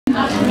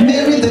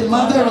Mary, the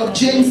mother of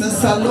James and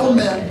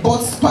Salome,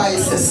 bought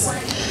spices,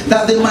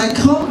 that they might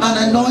come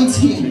and anoint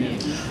him.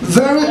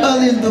 Very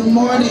early in the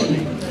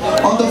morning,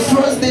 on the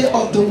first day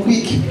of the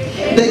week,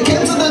 they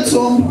came to the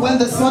tomb when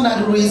the sun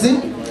had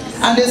risen,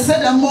 and they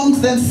said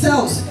amongst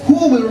themselves,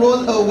 who will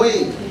roll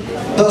away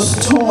the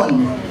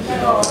stone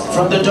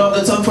from the door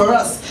of the tomb for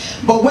us?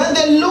 But when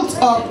they looked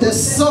up, they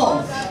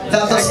saw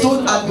that the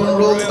stone had been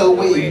rolled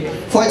away,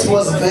 for it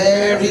was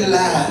very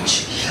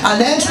large.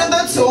 And entering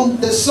the tomb,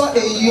 they saw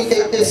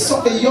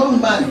a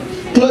young man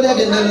clothed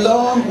in a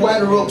long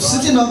white robe,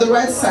 sitting on the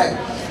right side,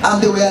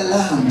 and they were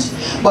alarmed.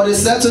 But he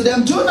said to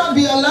them, do not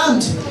be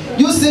alarmed.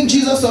 You seek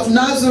Jesus of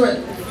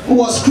Nazareth, who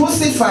was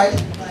crucified.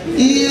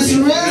 He is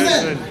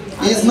risen.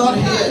 He is not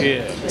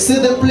here. See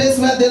the place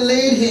where they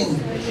laid him.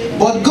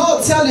 But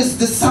go tell his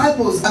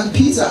disciples and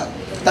Peter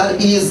that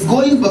he is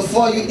going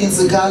before you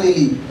into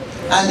Galilee,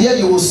 and there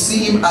you will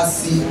see him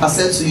as he has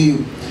said to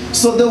you.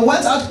 So they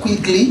went out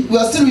quickly. We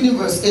are still reading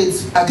verse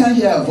 8. I can't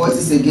hear our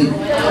voices again.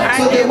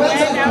 So they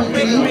went out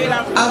quickly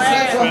and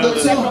fled from the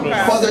tomb,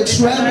 for they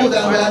trembled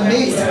and were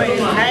amazed.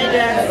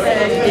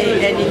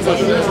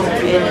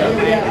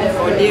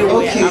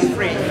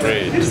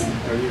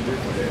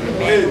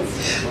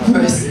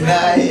 Verse 9.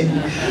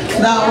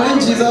 Now when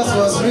Jesus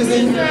was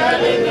risen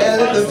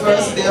early the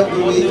first day of the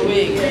week,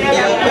 he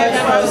appeared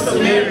first to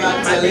Mary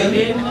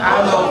Magdalene,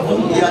 one of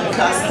whom he had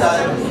cast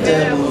out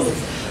devils.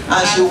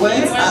 And she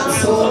went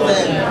and told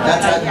them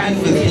that had been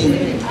with him,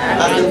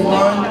 as they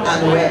mourned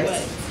and wept.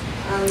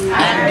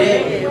 And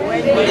they,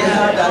 when they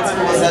heard that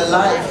he was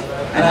alive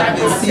and had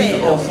been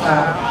seen of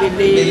her,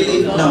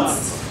 believed not.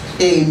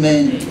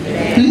 Amen.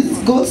 Please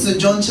go to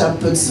John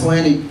chapter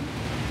 20.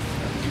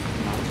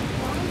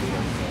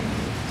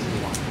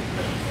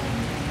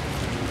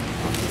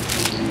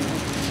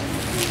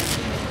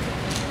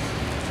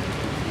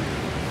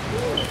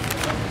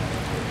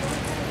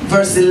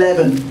 Verse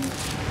 11.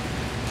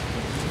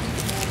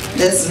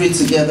 Let's read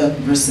together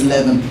verse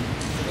 11.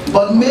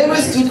 But Mary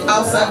stood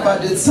outside by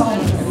the tomb,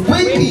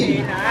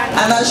 weeping,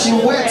 and as she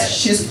wept,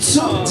 she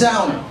stooped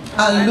down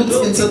and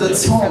looked into the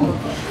tomb,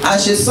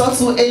 and she saw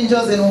two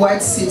angels in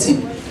white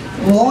sitting,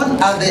 one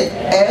at the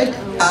head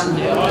and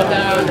the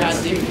other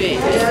at the feet.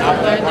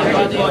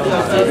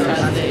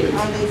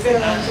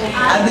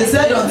 And they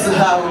said unto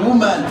her,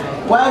 Woman,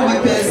 why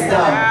weepest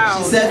thou?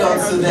 She said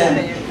unto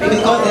them,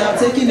 Because they have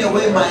taken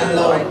away my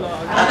Lord, and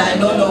I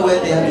don't know where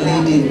they have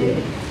laid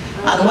him.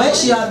 And when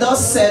she had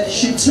thus said,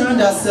 she turned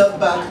herself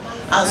back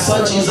and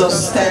saw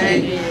Jesus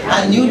standing,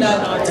 and knew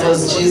that it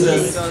was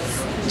Jesus.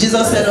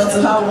 Jesus said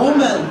unto her,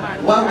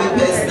 Woman, why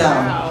weepest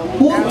thou?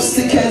 Whom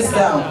seekest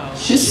thou?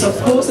 She,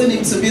 supposing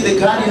him to be the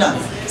gardener,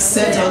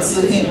 said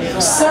unto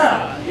him,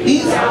 Sir,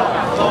 if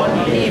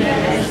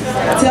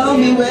tell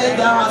me where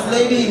thou hast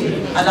laid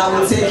him, and I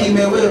will take him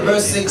away.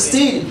 Verse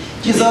 16.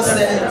 Jesus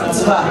said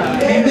unto her,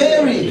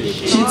 Mary.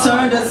 She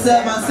turned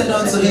herself and said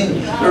unto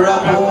him,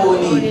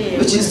 Rabboni,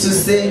 which is to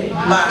say,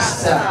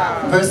 Master.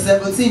 Verse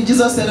 17.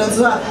 Jesus said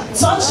unto her,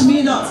 Touch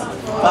me not,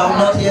 for I am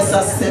not yet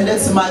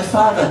ascended to my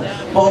Father,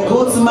 but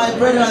go to my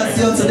brethren and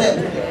say unto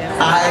them,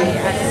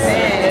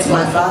 I to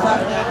my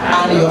Father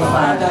and your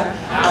Father,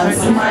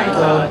 and to my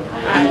God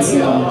and to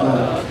your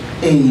God.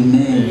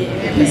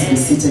 Amen. Please be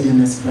seated in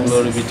this presence.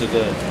 Glory be to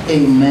God.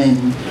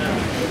 Amen.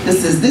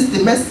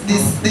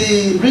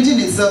 The reading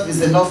itself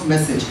is enough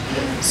message.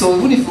 So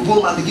even if we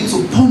go and begin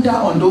to ponder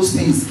on those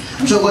things,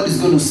 I'm sure God is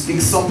going to speak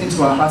something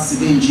to our hearts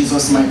today in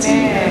Jesus' mighty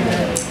name.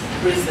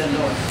 Praise the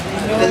Lord.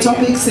 The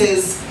topic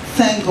says,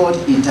 Thank God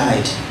He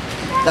died.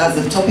 That's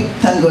the topic.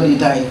 Thank God He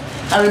died.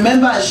 I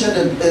remember I shared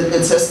a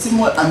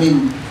testimony,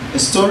 a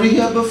story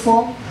here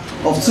before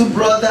of two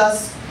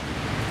brothers.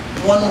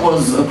 One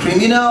was a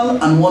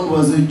criminal and one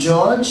was a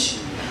judge.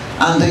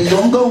 And the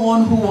younger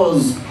one, who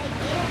was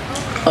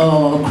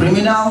a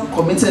criminal,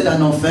 committed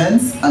an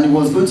offense and he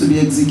was going to be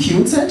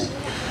executed.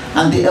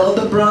 And the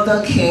elder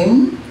brother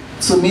came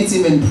to meet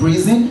him in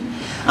prison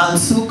and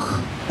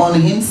took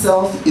on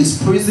himself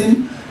his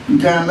prison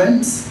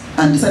garments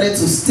and decided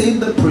to stay in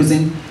the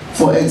prison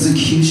for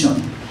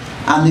execution.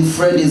 And he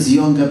freed his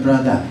younger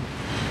brother.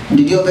 On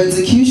the day of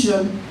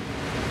execution,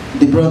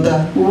 the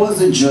brother who was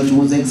the judge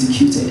was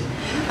executed,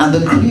 and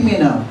the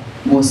criminal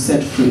was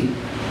set free.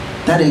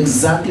 That's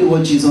exactly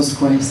what Jesus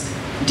Christ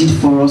did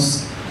for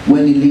us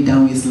when He laid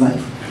down His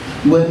life.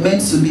 We're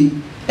meant to be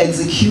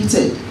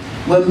executed.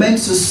 We're meant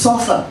to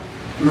suffer.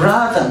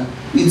 Rather,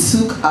 He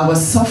took our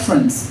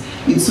sufferings.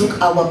 He took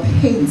our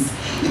pains.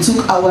 He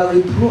took our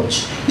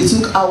reproach. He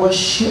took our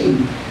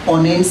shame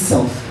on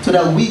Himself so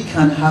that we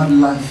can have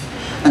life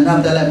and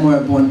have that life more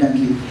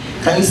abundantly.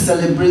 Can you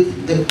celebrate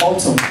the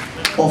autumn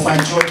of our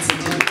joy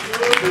today?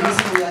 The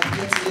reason we are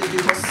here today is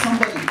because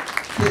somebody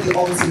paid the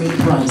ultimate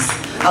price,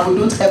 and we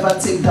don't ever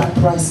take that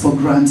price for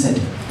granted.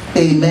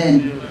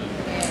 Amen.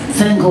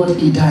 Thank God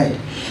He died.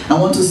 I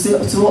want to say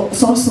to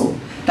us also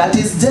that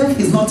His death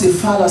is not a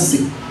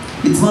fallacy.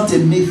 It's not a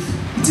myth.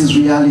 It is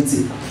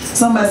reality.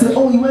 Some might say,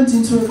 oh, He went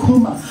into a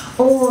coma.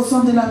 Oh,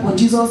 something like when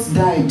Jesus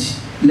died,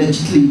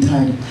 legitimately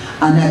died.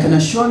 And I can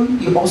assure you,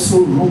 He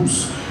also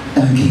rose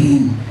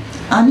again.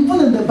 And even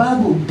in the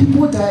Bible,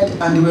 people died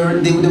and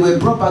they were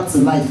brought back to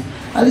life.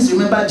 At least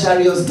remember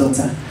Jairus'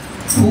 daughter,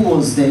 who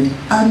was dead,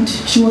 and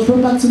she was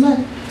brought back to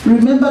life.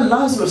 Remember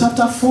Lazarus,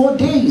 after 4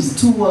 days,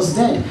 too was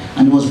dead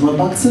and was brought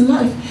back to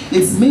life.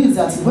 It means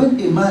that when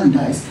a man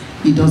dies,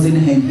 it doesn't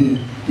end here.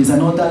 There's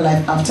another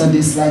life after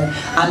this life.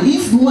 And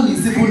if one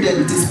is even dead,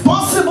 it is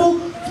possible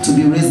to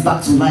be raised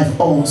back to life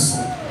also.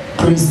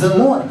 Praise the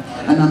Lord.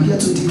 And I'm here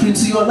to decree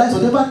to your lives,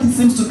 whatever thing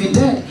seems to be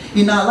dead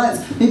in our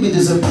lives, maybe it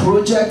is a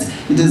project,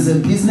 it is a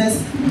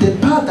business, the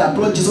path that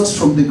brought Jesus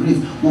from the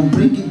grave will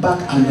bring it back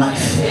alive.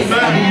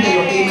 I didn't hear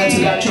your amen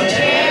to that, church.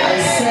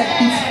 I said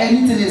if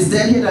anything is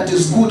dead here that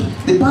is good,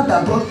 the path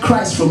that brought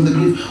Christ from the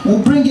grave will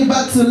bring it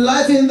back to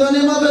life in the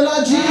name of the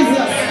Lord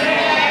Jesus.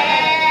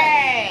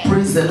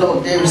 Praise the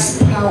Lord. There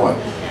is power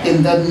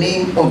in the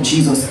name of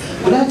Jesus.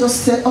 Would I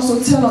just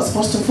also tell us,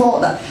 first of all,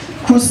 that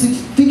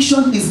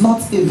crucifixion is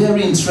not a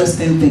very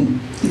interesting thing.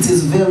 It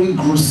is very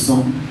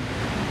gruesome.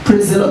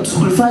 Praise the Lord. To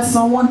crucify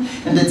someone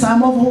in the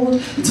time of old,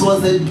 it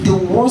was the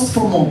worst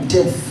form of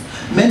death,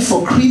 meant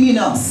for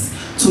criminals,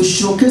 to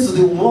showcase to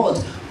the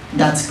world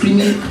that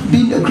being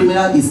a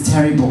criminal is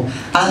terrible.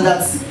 And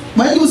that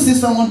when you see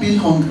someone being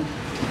hung,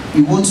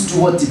 you won't do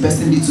what the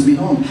person did to be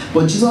hung.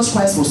 But Jesus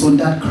Christ was on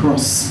that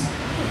cross.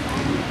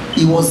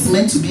 He was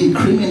meant to be a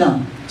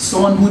criminal,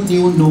 someone who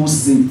knew no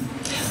sin.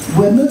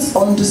 We're meant to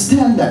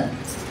understand that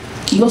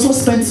he also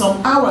spent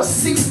some hours,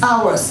 6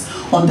 hours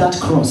on that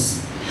cross.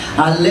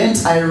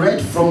 I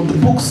read from the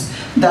books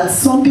that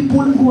some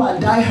people who are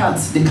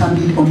diehards, they can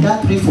be on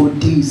that tree for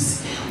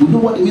days. We know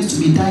what it means to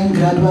be dying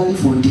gradually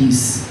for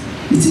days.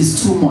 It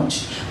is too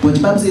much. But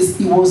the Bible says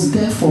he was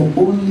there for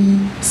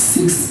only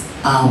 6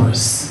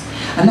 hours.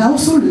 And I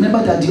also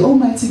remember that the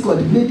Almighty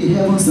God made the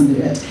heavens and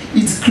the earth.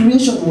 Its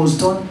creation was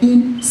done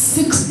in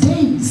 6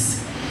 days.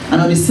 And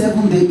on the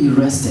 7th day, he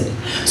rested.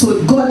 So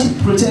if God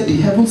created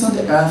the heavens and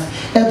the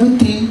earth,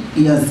 everything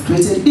he has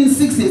created in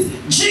 6 days,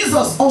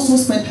 Jesus also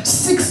spent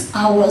 6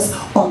 hours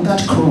on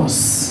that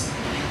cross,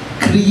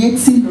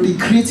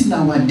 recreating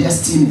our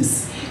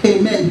destinies.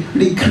 Amen.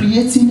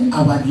 Recreating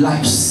our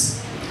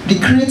lives.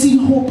 Recreating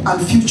hope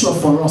and future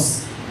for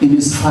us in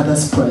his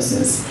Father's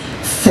presence.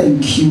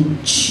 Thank you,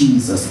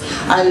 Jesus.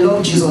 I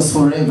love Jesus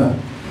forever.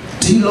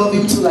 Do you love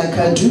him too like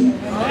I do?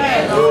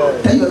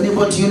 Tell your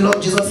neighbor, do you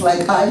love Jesus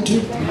like I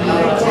do?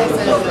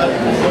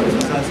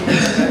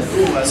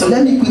 So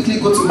let me quickly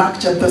go to Mark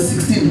chapter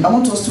 16. I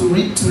want us to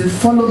read, to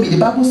follow me. The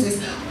Bible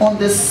says, on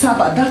the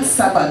Sabbath,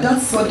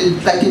 that's Sunday,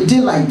 like a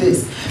day like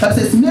this. That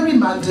says, Mary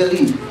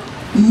Magdalene,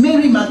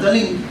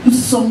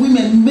 some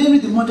women, Mary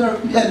the mother,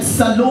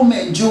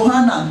 Salome,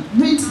 Johanna,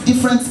 read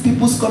different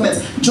people's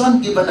comments.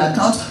 John gave an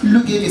account,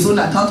 Luke gave his own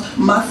account,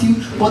 Matthew,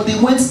 but they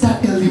went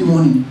that early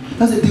morning.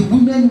 That's it, the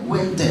women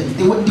went there.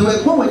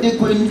 What were they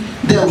going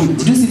there with?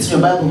 Did you see it in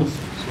your Bible?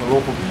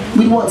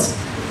 With what?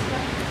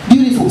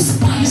 Beautiful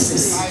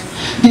spices.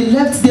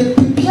 They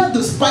prepared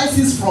the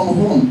spices from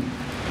home.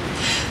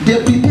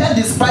 They prepared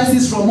the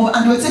spices from home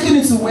and they were taking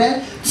it to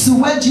where?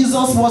 To where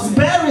Jesus was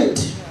buried.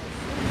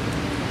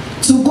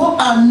 To go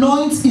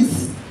anoint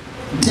his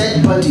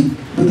dead body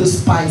with the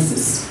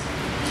spices.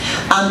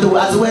 And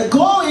as they were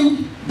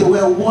going, they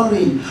were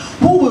worrying,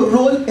 who will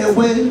roll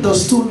away the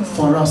stone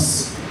for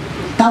us?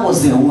 That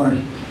was their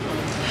worry.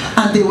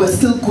 And they were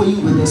still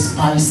going with the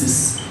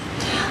spices.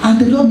 And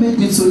the Lord made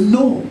me to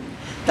know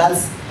that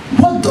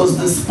what does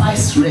the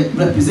spice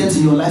represent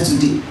in your life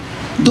today?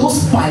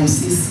 Those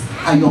spices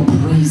are your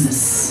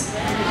praises.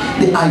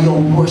 They are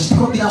your worship,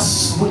 because they are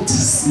sweet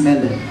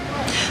smelling.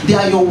 They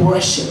are your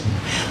worship.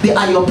 They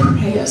are your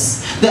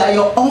prayers. They are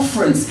your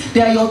offerings.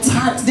 They are your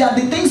tithes. They are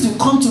the things you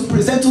come to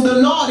present to the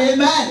Lord.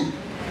 Amen.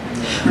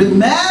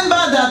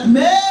 Remember that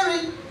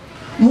Mary,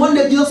 one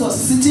day Jesus was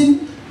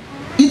sitting,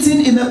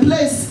 eating in a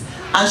place,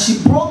 and she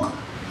broke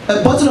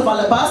a bottle of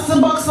alabaster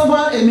box of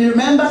oil, and you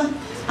remember?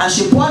 And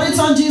she poured it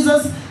on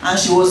Jesus, and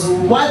she was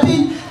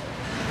wiping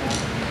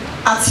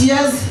her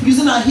tears,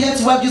 using her hair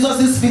to wipe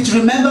Jesus' feet.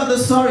 Remember the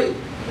story?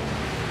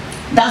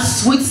 That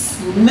sweet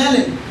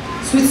smelling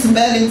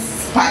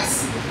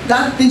spice.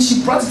 That thing,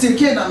 she brought it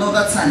again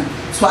another time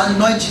to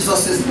anoint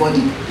Jesus'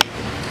 body.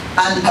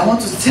 And I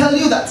want to tell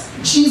you that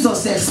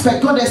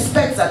God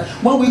expects that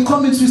when we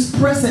come into his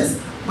presence,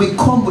 we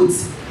come with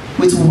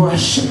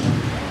worship,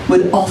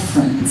 with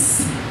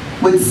offerings,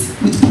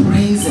 with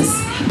praises.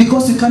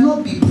 Because you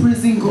cannot be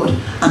praising God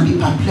and be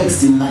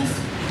perplexed in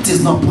life. It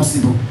is not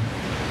possible.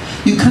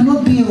 You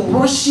cannot be a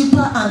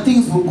worshiper and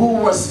things will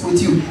go worse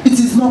with you. It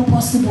is not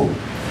possible.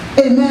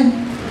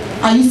 Amen.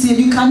 And you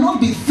see, you cannot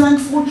be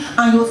thankful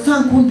and your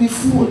thank won't be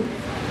full.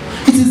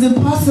 It is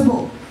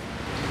impossible.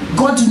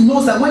 God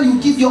knows that when you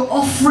give your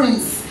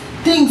offerings,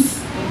 things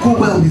go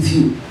well with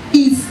you.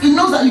 He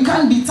knows that you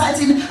can't be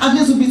tithing and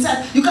things will be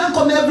tight. You can't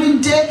come every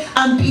day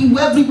and be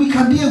every week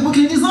and be a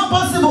weekly. It is not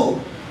possible.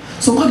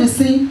 So God is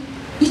saying,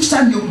 each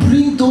time you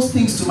bring those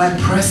things to my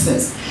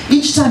presence,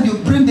 each time you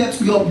bring them,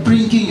 you're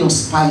bringing your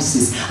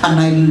spices. And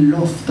I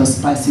love the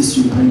spices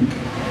you bring.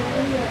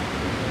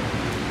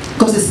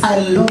 Because it's, I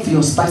love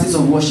your spices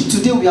of worship.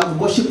 Today we have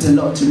worshipped the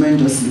Lord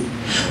tremendously.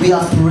 We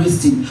have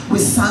praised Him. We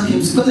sang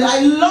hymns. Because I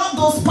love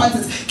those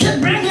spices.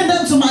 Keep bringing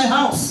them to my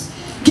house.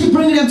 Keep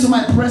bringing them to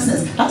my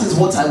presence. That is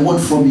what I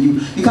want from you.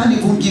 You can't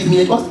even give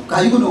me, what,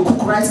 are you going to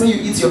cook rice when you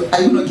eat your,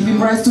 are you going to give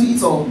him rice to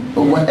eat or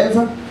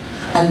whatever?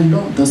 I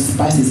love the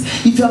spices.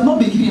 If you have not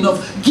been giving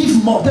enough,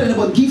 give more. Tell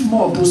anybody, give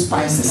more of those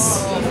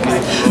spices.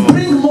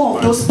 Bring more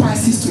of those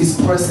spices to His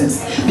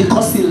presence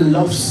because He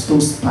loves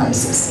those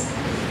spices.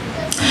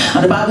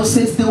 And the Bible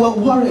says they were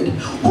worried.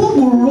 Who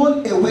will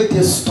roll away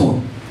this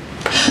stone?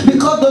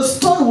 Because the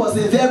stone was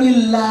a very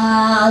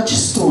large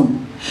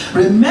stone.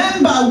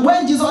 Remember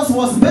when Jesus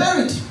was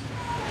buried,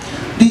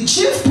 the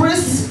chief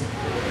priests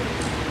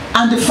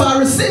and the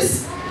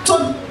Pharisees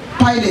told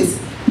Pilate,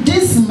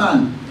 this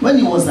man, when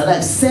he was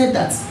alive, said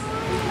that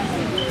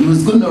he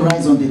was going to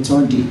rise on the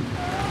third day.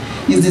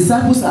 His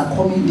disciples are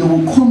coming, they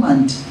will come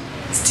and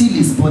steal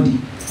his body.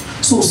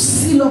 So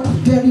seal up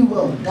very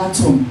well that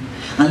tomb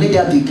and let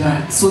there be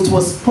guard. So it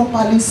was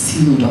properly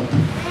sealed up.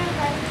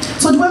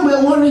 So when we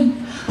were worrying,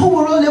 who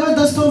will roll away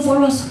the stone for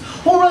us?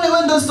 Who will roll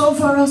away the stone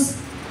for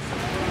us?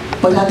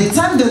 But at the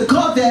time they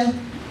got there,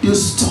 the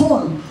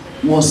stone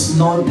was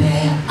not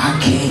there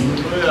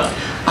again.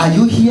 Are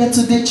you here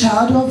today,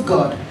 child of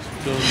God?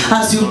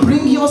 As you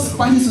bring your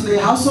spices to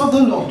the house of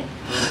the Lord,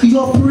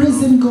 you're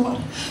praising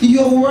God,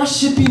 you're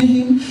worshiping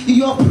Him,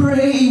 you're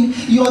praying,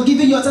 you're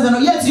giving your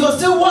time, yet you're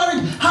still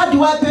worried, how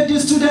do I pay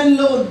this student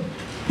loan?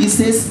 He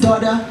says,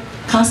 daughter,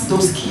 cast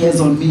those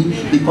cares on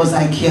me because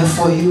I care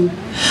for you.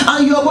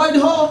 And you're worried,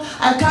 oh,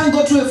 I can't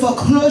go through a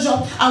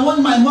foreclosure, I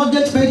want my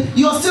mortgage paid.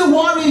 You're still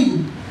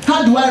worrying.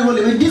 How do I roll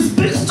away this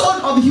big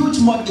stone of huge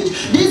mortgage,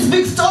 this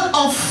big stone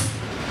of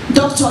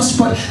doctor's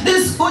report,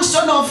 this huge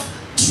stone of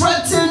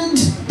threatened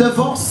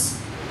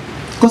divorce?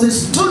 Because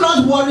it's, do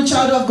not worry,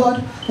 child of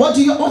God. What are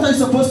you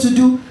supposed to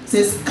do? It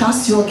says,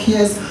 cast your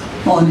cares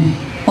on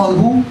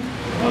who?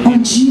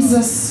 On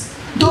Jesus.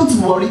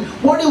 Don't worry.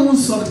 Worry won't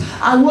solve it.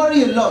 I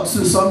worry a lot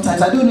too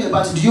sometimes. I don't know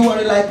about you. Do you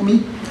worry like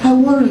me? I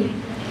worry.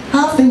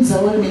 I have things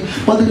that worry me.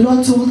 But the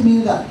Lord told me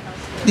that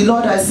the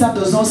Lord I serve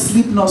does not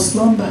sleep nor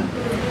slumber.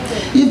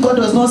 If God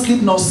does not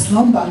sleep nor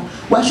slumber,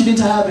 why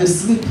shouldn't I have a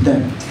sleep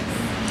then?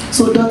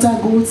 So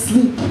daughter, go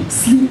sleep.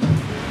 Sleep.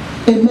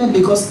 Amen.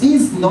 Because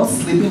He's not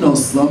sleeping or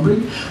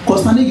slumbering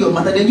concerning your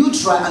matter. Then you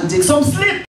try and take some sleep.